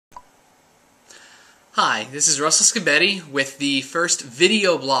Hi, this is Russell Scabetti with the first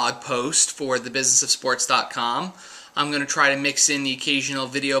video blog post for thebusinessofsports.com. I'm going to try to mix in the occasional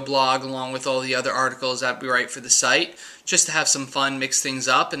video blog along with all the other articles that we write for the site, just to have some fun, mix things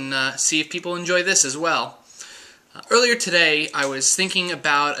up, and see if people enjoy this as well. Earlier today, I was thinking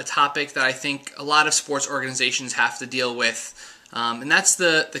about a topic that I think a lot of sports organizations have to deal with, and that's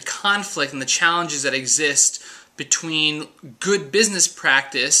the conflict and the challenges that exist between good business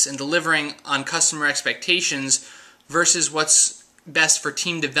practice and delivering on customer expectations versus what's best for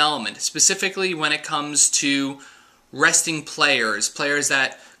team development, specifically when it comes to resting players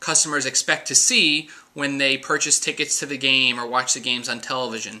that customers expect to see when they purchase tickets to the game or watch the games on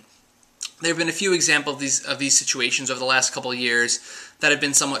television. There have been a few examples of these situations over the last couple of years that have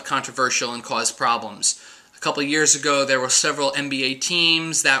been somewhat controversial and caused problems. A couple of years ago, there were several NBA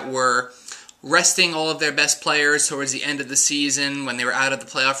teams that were resting all of their best players towards the end of the season when they were out of the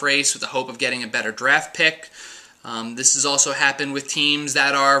playoff race with the hope of getting a better draft pick. This has also happened with teams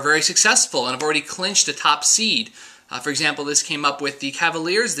that are very successful and have already clinched a top seed. For example, this came up with the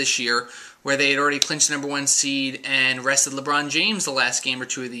Cavaliers this year, where they had already clinched the #1 seed and rested LeBron James the last game or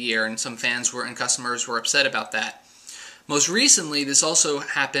two of the year, and some fans and customers were upset about that. Most recently, this also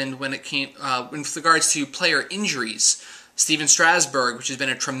happened when it came with regards to player injuries. Steven Strasburg, which has been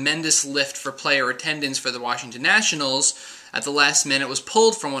a tremendous lift for player attendance for the Washington Nationals, at the last minute was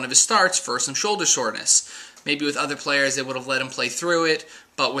pulled from one of his starts for some shoulder soreness. Maybe with other players they would have let him play through it,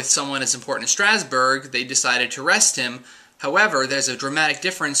 but with someone as important as Strasburg, they decided to rest him. However, there's a dramatic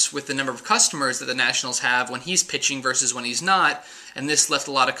difference with the number of customers that the Nationals have when he's pitching versus when he's not, and this left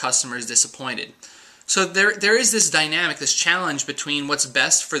a lot of customers disappointed. So there is this dynamic, this challenge between what's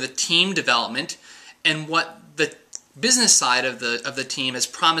best for the team development and what the business side of the team has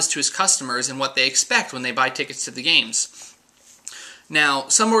promised to his customers and what they expect when they buy tickets to the games. Now,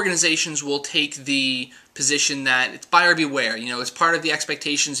 some organizations will take the position that it's buyer beware. You know, it's part of the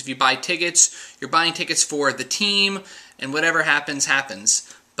expectations. If you buy tickets, you're buying tickets for the team, and whatever happens, happens.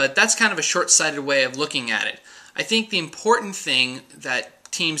 But that's kind of a short-sighted way of looking at it. I think the important thing that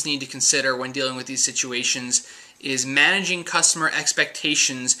teams need to consider when dealing with these situations is managing customer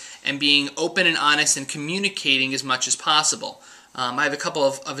expectations and being open and honest and communicating as much as possible. I have a couple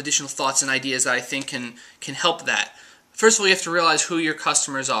of additional thoughts and ideas that I think can help that. First of all, you have to realize who your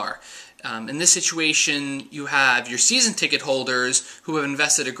customers are. In this situation, you have your season ticket holders who have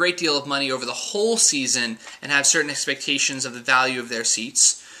invested a great deal of money over the whole season and have certain expectations of the value of their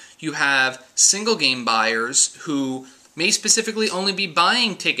seats. You have single game buyers who may specifically only be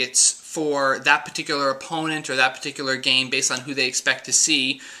buying tickets for that particular opponent or that particular game based on who they expect to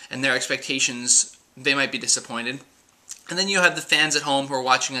see, and their expectations, they might be disappointed. And then you have the fans at home who are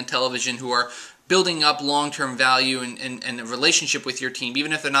watching on television who are building up long-term value and a relationship with your team,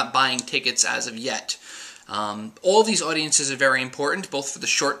 even if they're not buying tickets as of yet. All these audiences are very important, both for the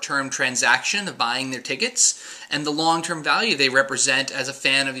short-term transaction of buying their tickets and the long-term value they represent as a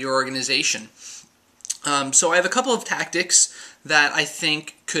fan of your organization. So I have a couple of tactics that I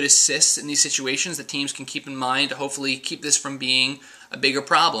think could assist in these situations that teams can keep in mind to hopefully keep this from being a bigger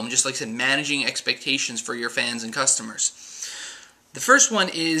problem. Just like I said, managing expectations for your fans and customers. The first one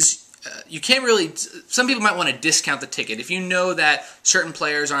is you can't really, some people might want to discount the ticket. If you know that certain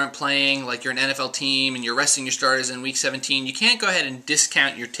players aren't playing, like you're an NFL team and you're resting your starters in week 17, you can't go ahead and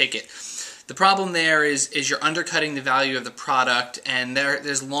discount your ticket. The problem there is you're undercutting the value of the product, and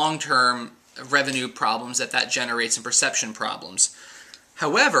there's long-term revenue problems that generates and perception problems.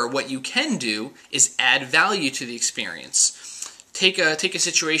 However, what you can do is add value to the experience. Take a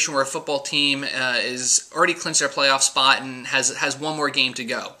situation where a football team is already clinched their playoff spot and has one more game to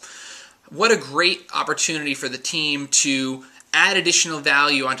go. What a great opportunity for the team to add additional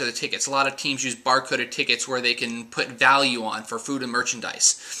value onto the tickets. A lot of teams use barcoded tickets where they can put value on for food and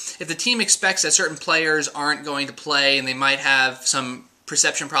merchandise. If the team expects that certain players aren't going to play and they might have some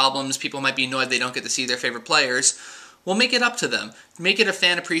perception problems, people might be annoyed they don't get to see their favorite players, well, make it up to them. Make it a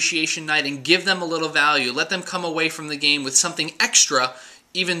fan appreciation night and give them a little value. Let them come away from the game with something extra,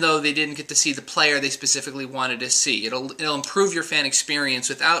 even though they didn't get to see the player they specifically wanted to see. It'll improve your fan experience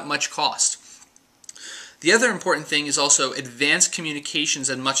without much cost. The other important thing is also advance communications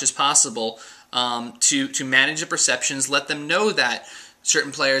as much as possible to manage the perceptions. Let them know that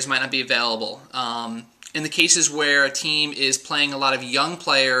certain players might not be available. In the cases where a team is playing a lot of young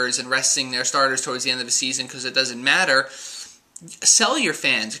players and resting their starters towards the end of the season because it doesn't matter, sell your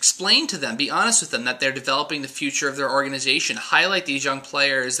fans. Explain to them. Be honest with them that they're developing the future of their organization. Highlight these young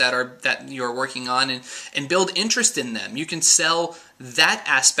players that you're working on and build interest in them. You can sell that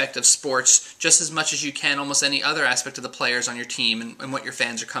aspect of sports just as much as you can almost any other aspect of the players on your team and what your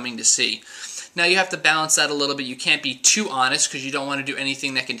fans are coming to see. Now you have to balance that a little bit. You can't be too honest because you don't want to do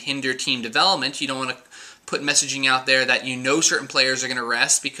anything that can hinder team development. You don't want to put messaging out there that you know certain players are going to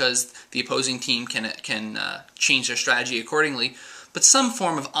rest because the opposing team can change their strategy accordingly. But some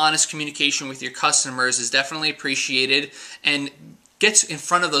form of honest communication with your customers is definitely appreciated and gets in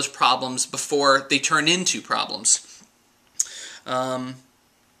front of those problems before they turn into problems.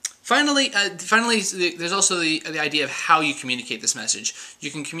 Finally, there's also the idea of how you communicate this message. You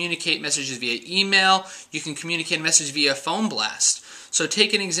can communicate messages via email. You can communicate a message via phone blast. So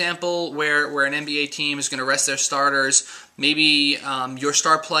take an example where an NBA team is going to rest their starters. Maybe your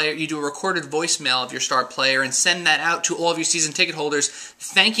star player, you do a recorded voicemail of your star player and send that out to all of your season ticket holders,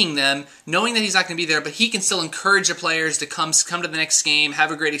 thanking them, knowing that he's not going to be there, but he can still encourage the players to come to the next game, have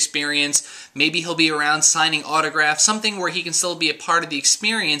a great experience. Maybe he'll be around signing autographs, something where he can still be a part of the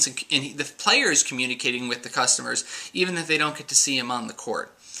experience and the players communicating with the customers, even if they don't get to see him on the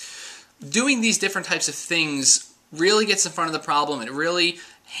court. Doing these different types of things really gets in front of the problem. It really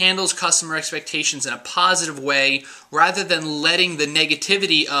handles customer expectations in a positive way rather than letting the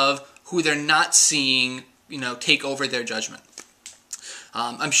negativity of who they're not seeing, take over their judgment.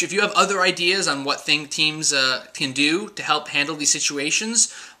 I'm sure if you have other ideas on what teams can do to help handle these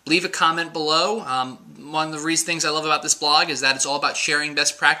situations, leave a comment below. One of the things I love about this blog is that it's all about sharing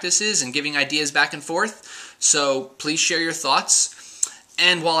best practices and giving ideas back and forth. So please share your thoughts.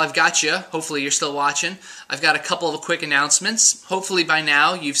 And while I've got you, hopefully you're still watching, I've got a couple of quick announcements. Hopefully by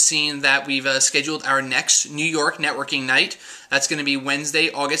now you've seen that we've scheduled our next New York networking night. That's going to be Wednesday,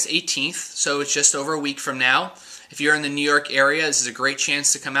 August 18th, so it's just over a week from now. If you're in the New York area, this is a great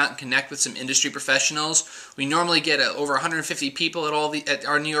chance to come out and connect with some industry professionals. We normally get over 150 people at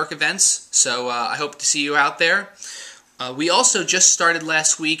our New York events, so I hope to see you out there. We also just started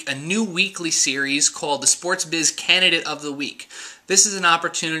last week a new weekly series called the Sports Biz Candidate of the Week. This is an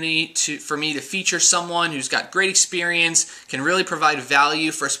opportunity for me to feature someone who's got great experience, can really provide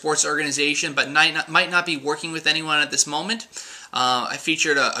value for a sports organization, but might not be working with anyone at this moment. I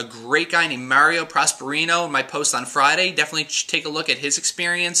featured a great guy named Mario Prosperino in my post on Friday. Definitely take a look at his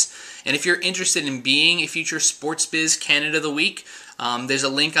experience. And if you're interested in being a future Sports Biz Candidate of the Week, there's a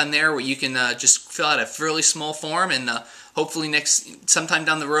link on there where you can just fill out a fairly small form, and hopefully sometime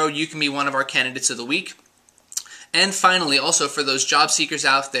down the road you can be one of our candidates of the week. And finally, also for those job seekers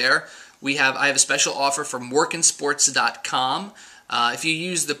out there, I have a special offer from workinsports.com. If you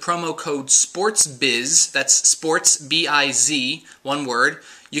use the promo code SPORTSBIZ, that's sports B-I-Z, one word,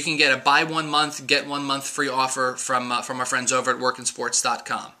 you can get a buy 1 month, get 1 month free offer from our friends over at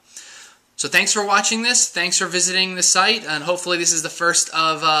workinsports.com. So thanks for watching this, thanks for visiting the site, and hopefully this is the first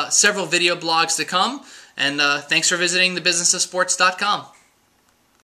of several video blogs to come. And thanks for visiting thebusinessofsports.com.